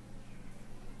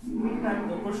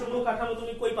 প্রসঙ্গ কাঠামো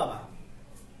তুমি কই পাবা?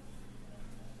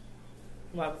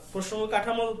 প্রসঙ্গ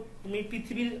কাঠামো তুমি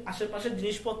পৃথিবীর আশেপাশের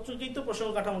জিনিসপত্রকেই তো প্রসঙ্গ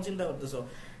কাঠামো চিন্তা করতেছো,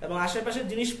 এবং আশেপাশের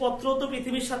জিনিসপত্র তো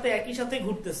পৃথিবীর সাথে একই সাথে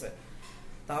ঘুরতেছে।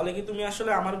 তাহলে কি তুমি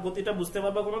আসলে আমার গতিটা বুঝতে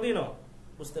পারবা? কোনোদিনও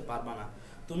বুঝতে পারবা না।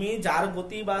 তুমি যার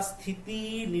গতি বা স্থিতি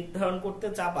নির্ধারণ করতে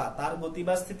চাবা তার গতি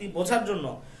বা স্থিতি বোঝার জন্য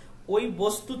ওই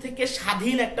বস্তু থেকে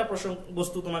স্বাধীন একটা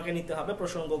বস্তু তোমাকে নিতে হবে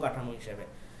প্রসঙ্গ কাঠামো হিসেবে।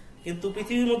 কিন্তু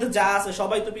পৃথিবীর মধ্যে যা আছে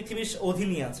সবাই তো পৃথিবীর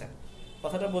অধীনই আছে।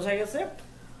 কথাটা বোঝা গেছে?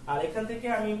 আর এখান থেকে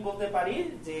আমি বলতে পারি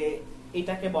যে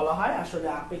এটাকে বলা হয় আসলে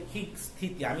আপেক্ষিক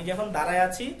স্থিতি। আমি যখন দাঁড়ায়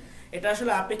আছি এটা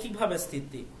আসলে আপেক্ষিক ভাবে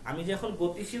স্থিতি। আমি যখন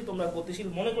গতিশীল, তোমরা গতিশীল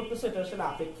মনে করতেছো, এটা আসলে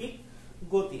আপেক্ষিক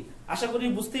গতি। আশা করি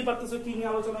বুঝতেই পারতেছো কি নিয়ে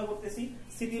আলোচনা করতেছি।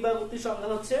 স্থিতি বা গতির সংজ্ঞা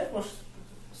হচ্ছে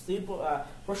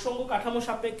প্রসঙ্গ কাঠামো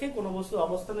সাপেক্ষে কোন বস্তু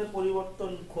অবস্থানের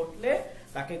পরিবর্তন ঘটলে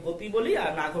তাকে গতি বলি,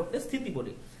 আর না ঘটলে স্থিতি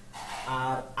বলি।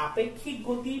 আর আপেক্ষিক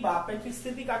গতি বা আপেক্ষিক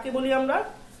স্থিতি কাকে বলি আমরা?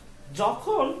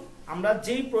 যখন আমরা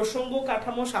যেই প্রসঙ্গ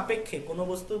কাঠামো সাপেক্ষে কোনো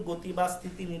বস্তুর গতি বা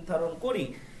স্থিতি নির্ধারণ করি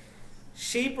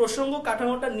সেই প্রসঙ্গ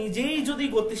কাঠামোটা নিজেই যদি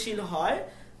গতিশীল হয়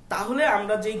তাহলে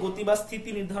আমরা যেই গতি বা স্থিতি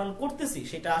নির্ধারণ করতেছি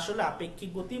সেটা আসলে আপেক্ষিক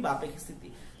গতি বা আপেক্ষিক স্থিতি।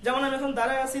 যেমন আমি এখন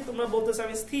দাঁড়ায় আছি, তোমরা বলতেছো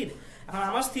আমি স্থির। এখন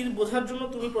আমার স্থির বোঝার জন্য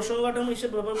তুমি প্রসঙ্গ কাঠামো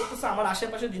হিসেবে ব্যবহার করতেছো আমার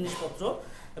আশেপাশের জিনিসপত্র,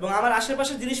 এবং আমার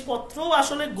আশেপাশের জিনিসপত্র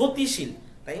আসলে গতিশীল।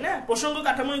 তাই না? প্রসঙ্গ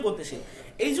কাঠামোই গতিশীল।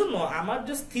 এই জন্য আমার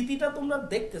যে স্থিতিটা তোমরা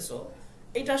দেখতেছো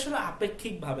এটা আসলে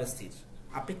আপেক্ষিকভাবে স্থির,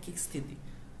 আপেক্ষিক স্থিতি।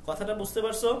 কথাটা বুঝতে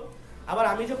পারছো? আবার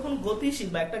আমি যখন গতিশীল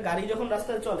বা একটা গাড়ি যখন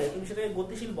রাস্তায় চলে তুমি সেটাকে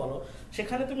গতিশীল বলো,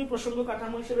 সেখানে তুমি প্রসঙ্গ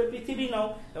কাঠামো হিসেবে পৃথিবী নাও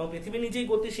এবং পৃথিবী নিজেই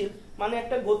গতিশীল, মানে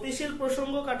একটা গতিশীল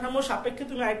প্রসঙ্গ কাঠামো সাপেক্ষে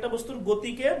তুমি আরেকটা বস্তুর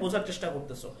গতিকে বোঝার চেষ্টা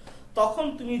করতেছো, তখন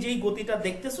তুমি যেই গতিটা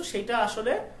দেখতেছো সেটা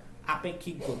আসলে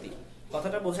আপেক্ষিক গতি।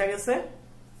 কথাটা বোঝা গেছে?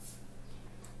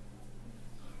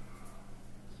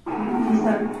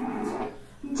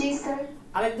 জি স্যার।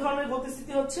 আরেক ধরনের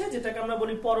গতিস্থিতি হচ্ছে যেটাকে আমরা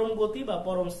বলি পরম গতি বা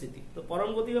পরম স্থিতি। তো পরম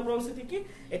গতি বা পরম স্থিতি কি?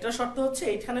 এটা শর্ত হচ্ছে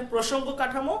এইখানে প্রসঙ্গ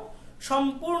কাঠামো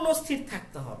সম্পূর্ণ স্থির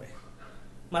থাকতে হবে।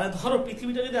 মানে ধরো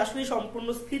পৃথিবীটা যদি আসলে সম্পূর্ণ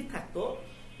স্থির থাকতো,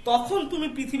 তখন তুমি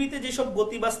পৃথিবীতে যেসব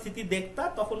গতি বা স্থিতি দেখতা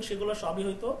তখন সেগুলো সবই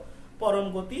হইতো পরম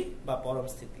গতি বা পরম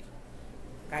স্থিতি।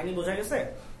 কাহিনী বোঝা গেছে?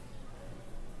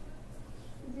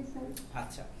 জি স্যার।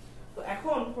 আচ্ছা, তো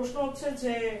এখন প্রশ্ন হচ্ছে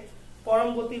যে পরম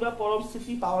গতি বা পরম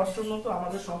স্থিতি পাওয়ার জন্য তো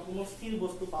আমাদের সম্পূর্ণ স্থির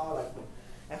বস্তু পাওয়া লাগবে।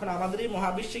 এখন আমাদের এই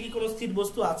মহাবিশ্বে কি কোনো স্থির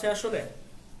বস্তু আছে আসলে?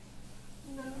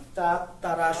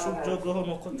 তারা, সূর্য, গ্রহ,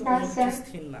 নক্ষত্র কোনো কিছু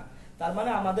স্থির না। তার মানে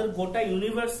আমাদের গোটা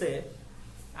ইউনিভার্সে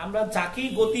আমরা যাকেই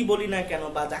গতি বলি না কেন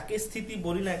বা যাকে স্থিতি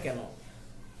বলি না কেন,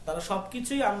 তারা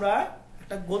সবকিছুই আমরা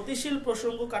একটা গতিশীল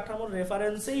প্রসঙ্গ কাঠামোর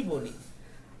রেফারেন্সেই বলি।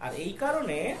 আর এই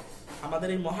কারণে আমাদের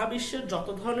এই মহাবিশ্বের যত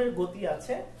ধরনের গতি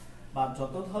আছে বা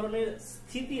যত ধরনের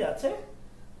স্থিতি আছে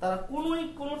তারা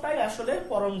কোনোটাই আসলে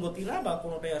পরম গতি না বা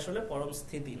কোনোটাই আসলে পরম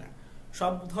স্থিতি না।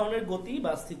 সব ধরনের গতি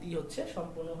বা স্থিতি হচ্ছে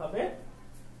সম্পূর্ণভাবে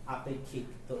আপেক্ষিক।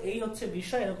 তো এই হচ্ছে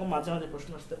বিষয়। এরকম মাঝে মাঝে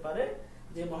প্রশ্ন আসতে পারে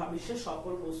যে মহাবিশ্বের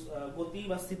সকল গতি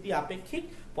বা স্থিতি আপেক্ষিক,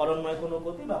 পরম নয় কোনো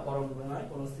গতি বা পরম নয়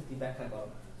কোনো স্থিতি ব্যাখ্যা করো।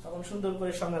 তখন সুন্দর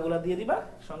করে সংজ্ঞাগুলো দিয়ে দিবা,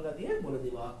 সংজ্ঞা দিয়ে বলে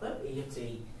দিবা অর্থাৎ এই হচ্ছে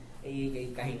এই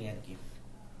কাহিনী আর কি।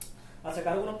 আচ্ছা,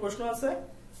 কারো কোনো প্রশ্ন আছে?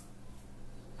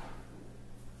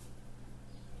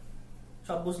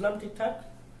 সব বুঝলাম ঠিকঠাক?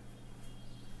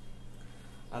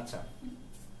 আচ্ছা,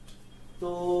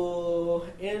 তো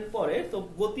এরপরে তো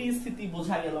গতি স্থিতি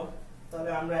বোঝা গেল,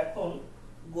 তাহলে আমরা এখন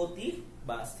গতি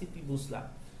বা স্থিতি বুঝলাম।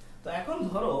 তো এখন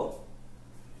ধরো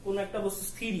কোন একটা বস্তু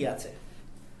স্থিরই আছে,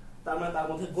 তার মানে তার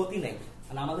মধ্যে গতি নেই।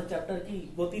 আর আমাদের চ্যাপ্টার কি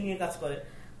গতি নিয়ে কাজ করে।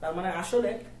 তার মানে আসলে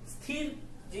স্থির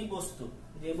যে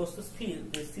বস্তু স্থির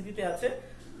যে স্থিতিতে আছে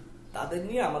তাদের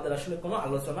নিয়ে আমাদের আসলে কোনো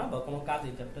আলোচনা বা কোনো কাজ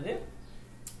এই চ্যাপ্টারে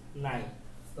নাই।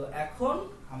 তো এখন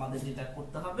আমাদের যেটা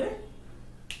করতে হবে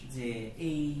যে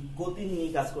এই গতি নিয়ে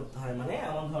কাজ করতে হয়, মানে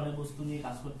এমন ধরনের বস্তু নিয়ে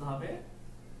কাজ করতে হবে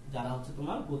যারা হচ্ছে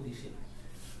তোমার গতিশীল।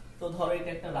 তো ধরো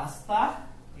এটা একটা রাস্তা,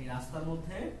 এই রাস্তার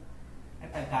মধ্যে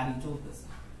একটা গাড়ি চলতেছে,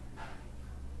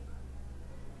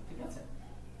 ঠিক আছে?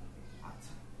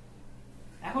 আচ্ছা,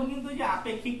 এখন কিন্তু এই যে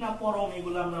আপেক্ষিক না পরম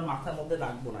এগুলো আমরা মাথার মধ্যে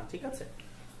রাখবো না, ঠিক আছে?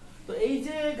 তো এই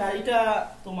যে গাড়িটা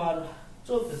তোমার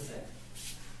চলতেছে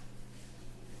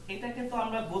এটাকে তো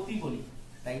আমরা গতি বলি,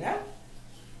 তাই না?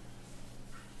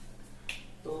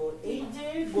 তো এই যে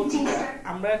গতিটা,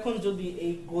 আমরা এখন যদি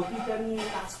এই গতিটা নিয়ে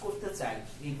কাজ করতে চাই,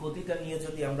 এই গতিটা নিয়ে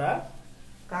যদি আমরা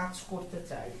কাজ করতে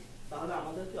চাই তাহলে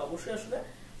আমাদেরকে অবশ্যই আসলে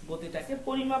গতিটাকে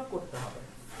পরিমাপ করতে হবে,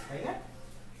 তাই না?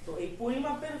 তো এই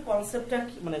পরিমাপের কনসেপ্টটা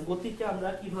মানে গতিকে আমরা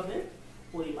কিভাবে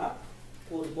পরিমাপ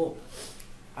করব?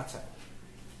 আচ্ছা,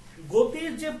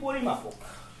 গতির যে পরিমাপক,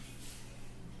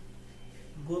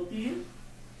 গতির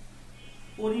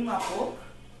পরিমাপক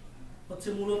হচ্ছে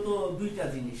মূলত দুইটা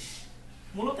জিনিস।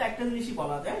 মূলত একটা জিনিসই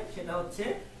বলা যায়, সেটা হচ্ছে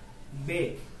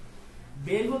বেগ।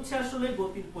 বেগ হচ্ছে আসলে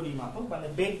গতির পরিমাপক, মানে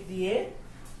বেগ দিয়ে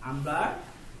আমরা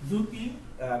দুটি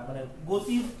মানে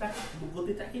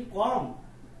গতিটা কি কম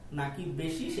নাকি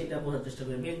বেশি সেটা বোঝার চেষ্টা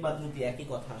করি। বেগ বা দ্রুতি একই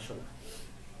কথা আসলে।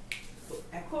 তো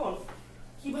এখন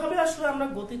কিভাবে আসলে আমরা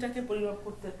গতিটাকে পরিমাপ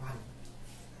করতে পারি?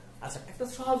 আচ্ছা, একটা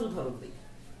সহজ উদাহরণ দিই।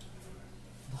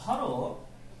 ধরো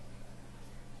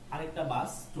আরেকটা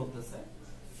বাস চলতেছে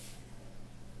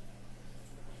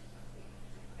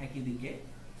একই দিকে,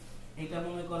 এটা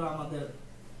মনে করো আমাদের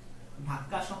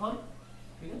ঢাকা শহর,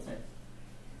 ঠিক আছে?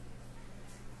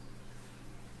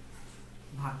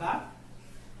 ঢাকা,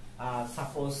 আর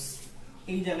সাপোজ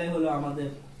এই জায়গায় হলো আমাদের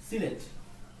সিলেট।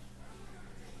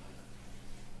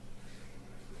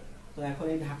 তো এখন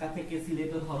এই ঢাকা থেকে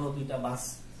সিলেটে ধরো দুইটা বাস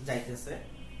যাইতেছে।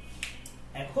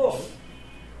 এখন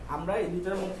আমরা এই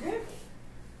দুইটার মধ্যে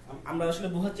আমরা আসলে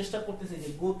বোঝার চেষ্টা করতেছি যে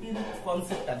গতির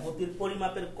কনসেপ্টটা, গতির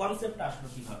পরিমাপের কনসেপ্টটা আসলে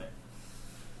কিভাবে।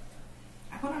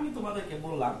 এখন আমি তোমাদেরকে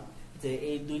বললাম যে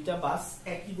এই দুইটা বাস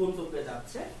একই গন্তব্যে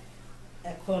যাচ্ছে,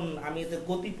 এখন আমি এদের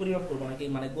গতি পরিমাপ করবো নাকি,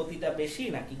 মানে গতিটা বেশি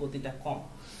নাকি গতিটা কম।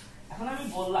 এখন আমি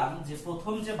বললাম যে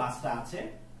প্রথম যে বাসটা আছে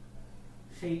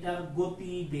সেইটার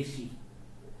গতি বেশি,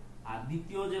 আর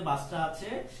দ্বিতীয় যে বাসটা আছে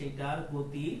সেটার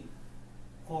গতি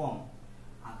কম।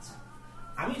 আচ্ছা,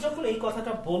 আমি যখন এই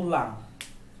কথাটা বললাম,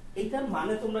 এইটার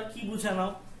মানে তোমরা কি বুঝে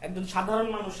নাও? একজন সাধারণ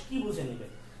মানুষ কি বুঝে নিবে?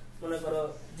 মনে করো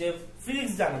যে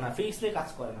ফিজিক্স জানে না, ফিজিক্স নিয়ে কাজ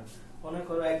করে না, মনে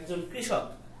করো একজন কৃষক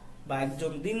বা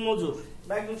একজন দিনমজুর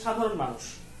বা একজন সাধারণ মানুষ,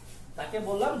 তাকে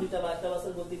বললাম দুইটা বা একটা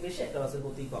বাসের গতি বেশি, একটা বাসের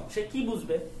গতি কম, সে কি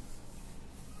বুঝবে?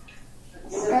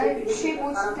 সে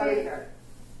বুঝতে,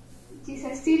 জি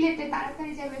স্যার, সিলেটে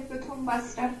তাড়াতাড়ি যাবে প্রথম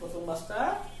বাসটা। প্রথম বাসটা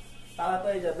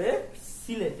তাড়াতাড়ি যাবে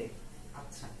সিলেটে।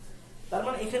 আচ্ছা, তার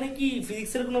মানে এখানে কি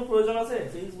ফিজিক্সের কোনো প্রয়োজন আছে?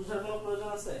 ফিজিক্স বোঝার কোনো প্রয়োজন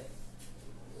আছে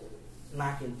না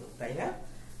কিন্তু, তাই না?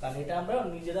 কারণ এটা আমরা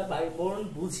নিজেরা বাইবর্ন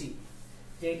বুঝি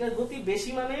যে এটার গতি বেশি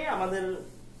মানে আমাদের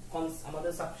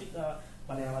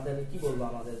মানে আমাদের কি বলবো,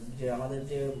 আমাদের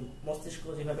যে মস্তিষ্ক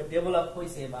যেভাবে ডেভেলপ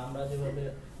হয়েছে বা আমরা যেভাবে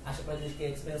আশেপাশে জিনিসকে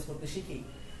এক্সপেরিয়েন্স করতে শিখি,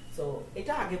 তো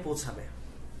এটা আগে পৌঁছাবে।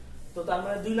 তো তার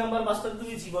মানে 2 নাম্বার বাসটা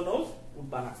তুমি জীবনেও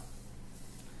উঠবা না।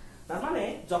 তার মানে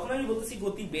যখন আমি বলতেছি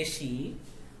গতি বেশি,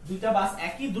 দুইটা বাস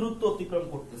একই দূরত্ব অতিক্রম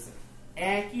করতেছে,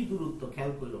 একই দূরত্ব,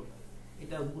 খেয়াল করলো,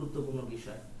 এটা গুরুত্বপূর্ণ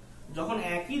বিষয়। যখন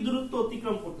একই দূরত্ব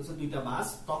অতিক্রম করতেছে দুইটা বাস,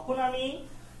 তখন আমি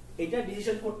এটা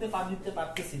ডিসিশন করতে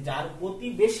পারতেছি যার গতি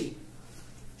বেশি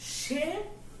সে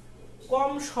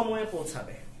কম সময়ে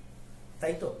পৌঁছাবে,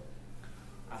 তাই তো?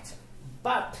 আচ্ছা,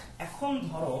 বাট এখন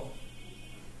ধরো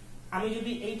আমি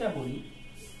যদি এইটা বলি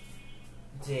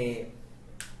যে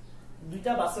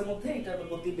দুইটা বাসের মধ্যে এটার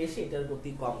গতি বেশি, এটার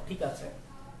গতি কম, ঠিক আছে,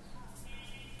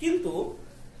 কিন্তু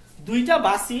দুইটা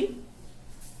বাসই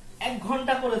 1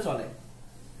 ঘন্টা করে চলে।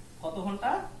 কত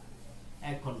ঘন্টা?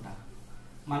 1 ঘন্টা।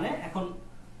 মানে এখন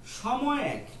সময়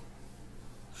এক।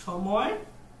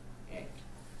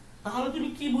 তাহলে তুমি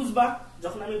কি বুঝবা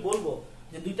যখন আমি বলবো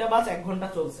যে দুইটা বাস 1 ঘন্টা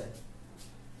চলছে?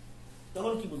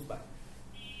 তখন কি বুঝবা?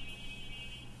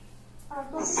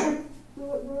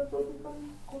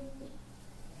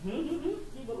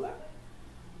 কি বললা?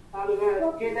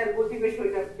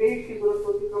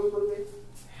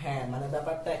 হ্যাঁ, মানে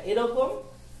ব্যাপারটা এরকম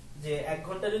যে 1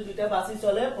 ঘন্টা যদি দুইটা বাসই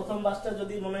চলে, প্রথম বাসটা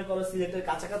যদি মনে করো সিলেটের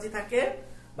কাছাকাছি থাকে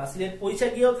বা সিলেট পৌঁছে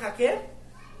গিয়েও থাকে,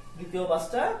 দ্বিতীয়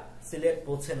বাসটা সিলেট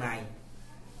পৌঁছে নাই,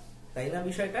 তাই না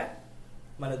বিষয়টা?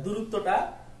 মানে দূরত্বটা,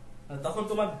 তখন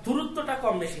তোমার দূরত্বটা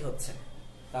কম বেশি হচ্ছে।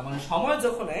 তার মানে সময়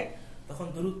যখন এক, তখন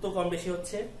দূরত্ব কম বেশি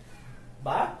হচ্ছে,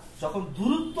 বা যখন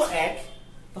দূরত্ব এক,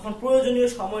 তখন প্রয়োজনীয়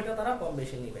সময়টা তারা কম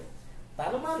বেশি নেবে।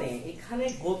 তার মানে এখানে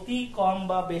গতি কম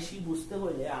বা বেশি বুঝতে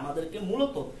হলে আমাদেরকে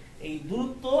মূলত এই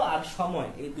দূরত্ব আর সময়,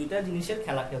 এই দুইটা জিনিসের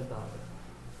খেলা খেলতে হবে।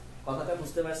 কথাটা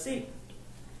বুঝতে পারছি?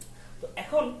 তো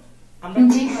এখন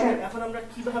আমরা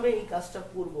কিভাবে এই কাজটা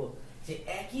করব? যে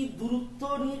একই দূরত্ব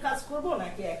নিয়ে কাজ করব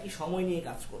নাকি একই সময় নিয়ে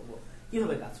কাজ করব?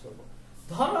 কিভাবে কাজ করব?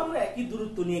 ধরো আমরা একই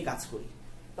দূরত্ব নিয়ে কাজ করি,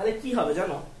 তাহলে কি হবে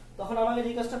জানো? তখন আমাকে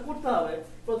যে কাজটা করতে হবে,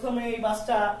 প্রথমে এই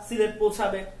বাসটা সিলেট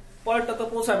পৌঁছাবে, পরেরটা তো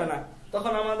পৌঁছাবে না,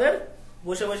 তখন আমাদের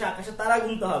বসে বসে আকাশে তারা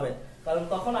গুনতে হবে, কারণ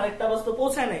তখন আরেকটা বাস তো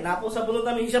পৌঁছায় নাই, না পৌঁছা বলে তো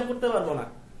আমি হিসাব করতে পারবো না,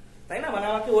 তাই না? মানে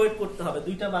আমাকে ওয়েট করতে হবে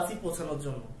দুইটা বাসই পৌঁছানোর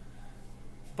জন্য।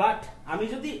 বাট আমি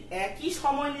যদি একই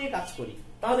সময় নিয়ে কাজ করি,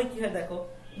 তাহলে কি হয় দেখো,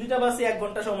 দুইটা বাসই 1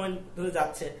 ঘন্টা সময় ধরে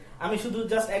যাচ্ছে, আমি শুধু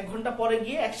জাস্ট 1 ঘন্টা পরে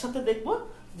গিয়ে একসাথে দেখবো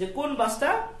যে কোন বাসটা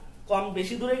কম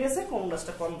বেশি দূরে গেছে, কোন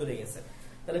বাসটা কম দূরে গেছে।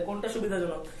 তাহলে কোনটা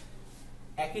সুবিধাজনক?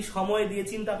 একই সময় দিয়ে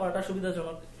চিন্তা করাটা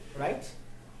সুবিধাজনক, রাইট?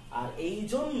 আর এই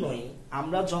জন্যই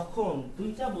আমরা যখন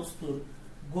দুইটা বস্তুর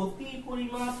গতি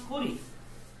পরিমাপ করি,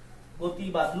 গতি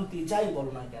বা দ্রুতি যাই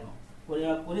বলো না কেন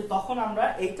পরিমাপ করি, তখন আমরা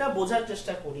এইটা বোঝার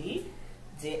চেষ্টা করি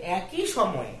যে একই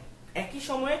সময়ে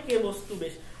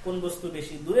কোন বস্তু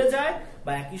বেশি দূরে যায়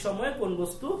বা একই সময়ে কোন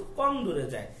বস্তু কম দূরে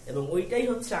যায়, এবং ওইটাই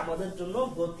হচ্ছে আমাদের জন্য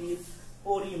গতির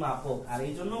পরিমাপক। আর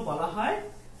এই জন্য বলা হয়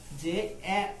যে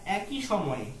একই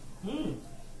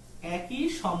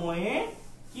সময়ে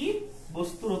কি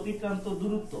বস্তুর অতিক্রান্ত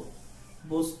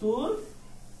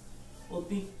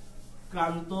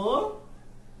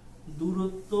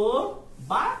দূরত্ব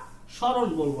বা সরণ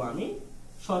বলবো আমি,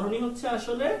 সরণই হচ্ছে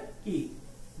আসলে কি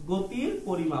গতির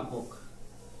পরিমাপক।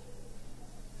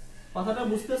 কথাটা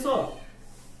বুঝতেছো?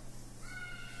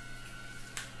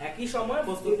 একই সময়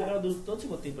বস্তুর দূরত্ব হচ্ছে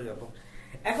গতির পরিমাপক।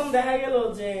 এখন দেখা গেল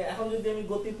যে এখন যদি আমি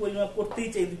গতির পরিমাপ করতেই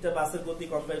চাই, দুইটা বাসের গতি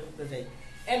কম্পেয়ার করতে চাই,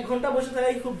 1 ঘন্টা বসে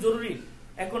থাকাই খুব জরুরি।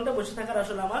 1 ঘন্টা বসে থাকার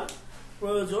আসলে আমার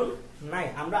প্রয়োজন নাই,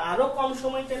 আমরা আরো কম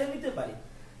সময় টেনে নিতে পারি।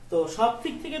 তো সব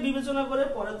দিক থেকে বিবেচনা করে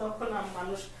পরে তখন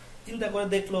মানুষ চিন্তা করে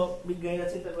দেখলো, বিজ্ঞানীরা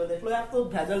চিন্তা করে দেখলো, এত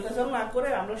ভেজাল টেজাল না করে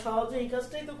আমরা সহজে এই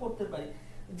কাজটাই তো করতে পারি।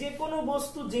 যে কোনো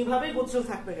বস্তু যেভাবেই গতিশীল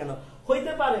থাকবে কেন,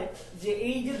 হইতে পারে যে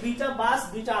এই যে দুইটা বাস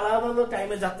দুইটা আলাদা আলাদা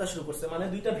টাইমে যাত্রা শুরু করছে, মানে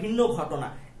দুইটা ভিন্ন ঘটনা,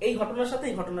 এই ঘটনার সাথে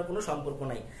এই ঘটনার কোনো সম্পর্ক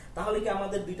নাই, তাহলে কি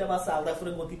আমাদের দুইটা বাসে আলাদা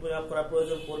করে গতি পরিমাপ করার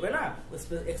প্রয়োজন পড়বে না?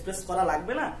 এক্সপ্রেস করা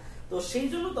লাগবে না? তো সেই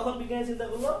জন্য তখন বিজ্ঞানী চিন্তা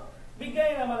করলো,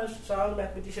 বিজ্ঞানীরা মানে সাধারণ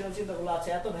ম্যাথমেটিশিয়ানের চিন্তা করলো, আচ্ছা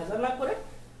এত ভেজাল না করে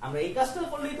আমরা এই কাজটা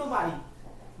করলেই তো পারি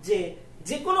যে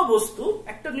যে কোনো বস্তু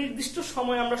একটা নির্দিষ্ট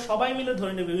সময় আমরা সবাই মিলে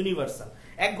ধরে নেব, ইউনিভার্সাল,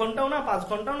 1 ঘন্টাও না 5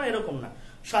 ঘন্টাও না এরকম না,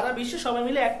 সারা বিশ্বে সবাই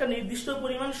মিলে একটা নির্দিষ্ট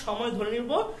পরিমাণ সময় ধরে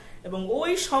নিব এবং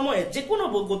ওই সময়ে যে কোনো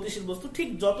গতিশীল বস্তু ঠিক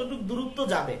যতটুকু দূরত্ব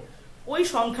যাবে ওই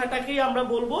সংখ্যাটাকেই আমরা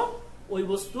বলবো ওই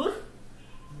বস্তুর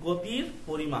গতির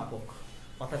পরিমাপক।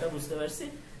 কথাটা বুঝতে পারছি?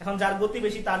 এখন যার গতি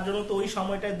বেশি তার জন্য তো ওই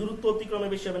সময়টায় দূরত্ব অতিক্রমে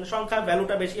বেশি হবে না, সংখ্যার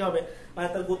ভ্যালুটা বেশি হবে, মানে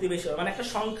তার গতি বেশি হবে, মানে একটা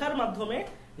সংখ্যার মাধ্যমে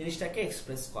জিনিসটাকে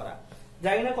এক্সপ্রেস করা।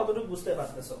 জানি না কতটুকু বুঝতে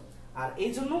পারতেছো। আর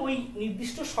এই জন্য ওই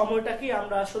নির্দিষ্ট সময়টাকে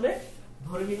আমরা আসলে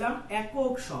ধরে নিলাম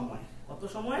একক সময়। কত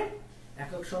সময়?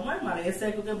 একক সময়, মানে এস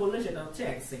এককে বললে সেটা হচ্ছে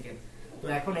 1 সেকেন্ড। তো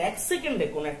এখন 1 সেকেন্ডে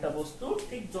কোন একটা বস্তু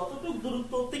ঠিক যতটুকু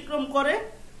দূরত্ব অতিক্রম করে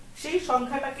সেই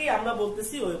সংখ্যাটাকেই আমরা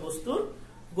বলতেছি ওই বস্তুর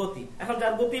গতি। এখন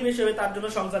যার গতি বেশি হবে তার জন্য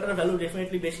সংখ্যাটার ভ্যালু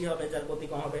ডেফিনেটলি বেশি হবে, যার গতি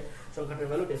কম হবে সংখ্যাটার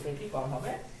ভ্যালু ডেফিনেটলি কম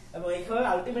হবে। এবং এইভাবে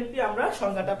আলটিমেটলি আমরা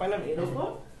সংখ্যাটা পাইলাম এরকম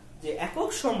যে একক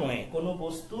সময়ে কোন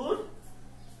বস্তুর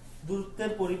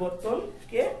দূরত্বের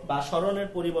পরিবর্তনকে বা সরণের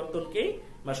পরিবর্তনকেই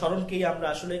বা সরণকেই আমরা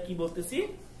আসলে কি বলতেছি?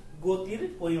 গতির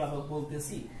পরিমাপক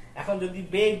বলতেছি। এখন যদি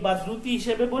বেগ বা দ্রুতি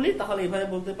হিসেবে বলি তাহলে এভাবে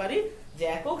বলতে পারি যে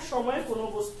একক সময়ে কোনো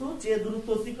বস্তু যে দূরত্ব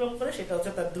অতিক্রম করে সেটা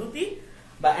হচ্ছে তার দ্রুতি,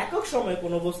 বা একক সময়ে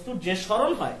কোনো বস্তুর যে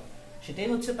সরণ হয় সেটাই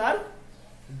হচ্ছে তার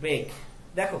বেগ।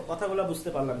 দেখো কথাগুলো বুঝতে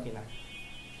পারলাম কিনা?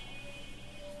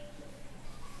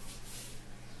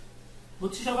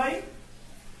 বুঝছি সবাই?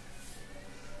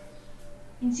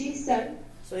 জি স্যার।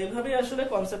 তো এইভাবে আসলে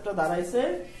কনসেপ্টটা দাঁড়াইছে।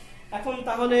 এখন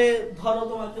তাহলে ধরো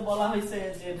তোমাকে বলা হয়েছে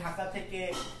যে ঢাকা থেকে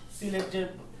সিলেট যে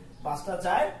বাসটা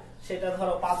যায় সেটা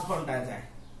ধরো 5 ঘন্টায় যায়,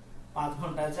 5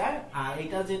 ঘন্টায় যায়, আর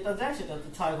এটা যেটা যায় সেটা হচ্ছে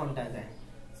 6 ঘন্টায় যায়,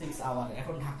 6 আওয়ার।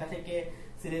 এখন ঢাকা থেকে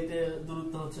সিলেটের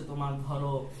দূরত্ব হচ্ছে তোমার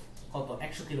ধরো কত?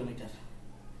 100 কিলোমিটার,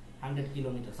 100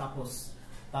 কিলোমিটার সাপোজ।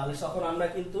 তাহলে তখন আমরা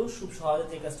কিন্তু খুব সহজে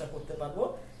যে কাজটা করতে পারবো,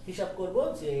 হিসাব করব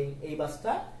যে এই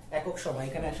বাসটা একক সময়,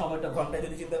 এখানে সময়টা ঘন্টায়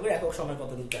যদি চিন্তা করি একক সময়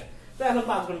কত দূর যায়। তো এখন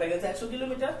 5 ঘন্টা গেছে 100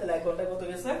 কিলোমিটার, তাহলে 1 ঘন্টায় কত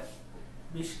গেছে?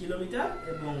 20 কিলোমিটার।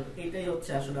 এবং এটাই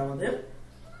হচ্ছে আসলে আমাদের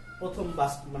প্রথম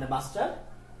বাস, মানে বাসটার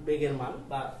বেগের মান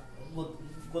বা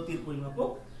গতির পরিমাপক।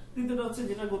 দ্বিতীয়টা হচ্ছে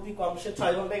যেটা গতি কম, সে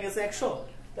 6 ঘন্টায় গেছে 100,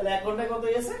 তাহলে 1 ঘন্টায় কত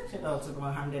গেছে সেটা হচ্ছে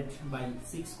তোমার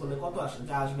 100/6 করলে কত আসে?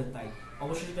 যা আসবে তাই,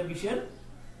 অবশ্যই সেটা 20-এর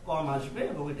কম আসবে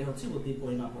এবং এটা হচ্ছে গতির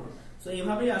পরিমাপক। তো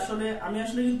এইভাবেই আসলে আমি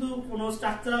কিন্তু কোনো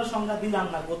স্ট্রাকচারাল সংজ্ঞা দিলাম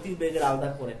না গতির বেগের আলাদা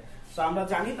করে। তো আমরা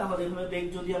জানি তাহলে এইভাবে বেগ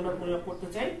যদি আমরা পরিমাপ করতে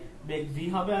চাই, বেগ v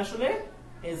হবে আসলে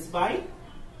s/t,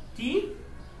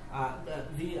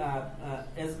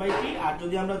 s/t। আর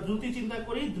যদি আমরা দ্রুতি চিন্তা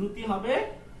করি, দ্রুতি হবে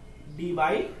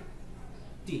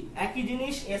d/t। একই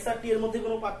জিনিস, s আর t এর মধ্যে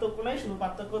কোনো পার্থক্য নাই, শুধু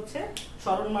পার্থক্য হচ্ছে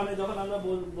সরণ মানে যখন আমরা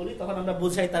বলি তখন আমরা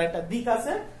বোঝাই তার একটা দিক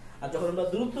আছে, আর যখন আমরা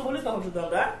দূরত্ব বলি তখন শুধু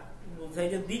আমরা বুঝাই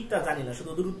যে দিকটা জানি না,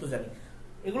 শুধু দূরত্ব জানি।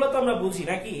 এগুলো তো আমরা বুঝি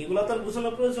নাকি? এগুলো তো আর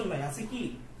বোঝানোর প্রয়োজন নাই, আছে কি?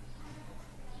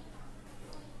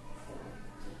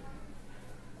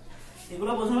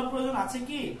 এগুলো বোঝানোর প্রয়োজন আছে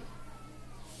কি?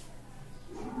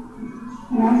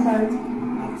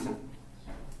 আচ্ছা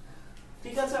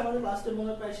ঠিক আছে, আমাদের লাস্টের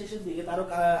মনে প্রায় শেষের দিকে। কারো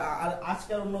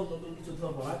আজকে অন্য নতুন কিছু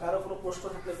ধরবো না। কারো কোনো প্রশ্ন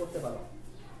থাকলে করতে পারো।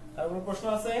 কারো কোনো প্রশ্ন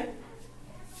আছে?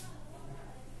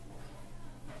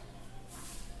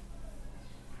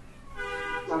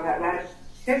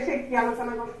 শেষে কি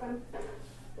আলোচনা করছেন?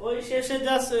 ওই শেষে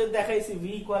জাস্ট দেখাইছি v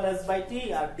 = s/t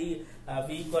আর v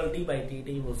 = d/t,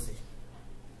 এটাই বলছি।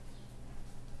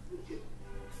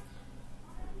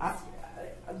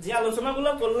 যে আলোচনাগুলো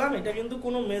করলাম এটা কিন্তু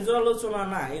কোনো মেজর আলোচনা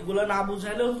না, এগুলো না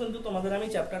বুঝাইলেও কিন্তু তোমাদের আমি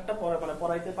চ্যাপ্টারটা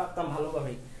পড়াইতে পারতাম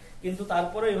ভালোভাবে। কিন্তু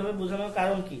তারপরে এইভাবে বোঝানোর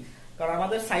কারণ কি? কারণ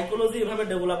আমাদের সাইকোলজি এভাবে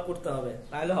ডেভেলপ করতে হবে,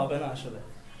 তাহলে হবে না আসলে।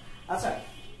 আচ্ছা,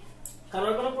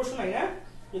 কারোর কোনো প্রশ্ন নাই? না,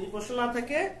 যদি প্রশ্ন না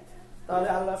থাকে তাহলে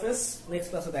আল্লাহ হাফেজ, নেক্সট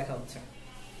ক্লাসে দেখা হচ্ছে।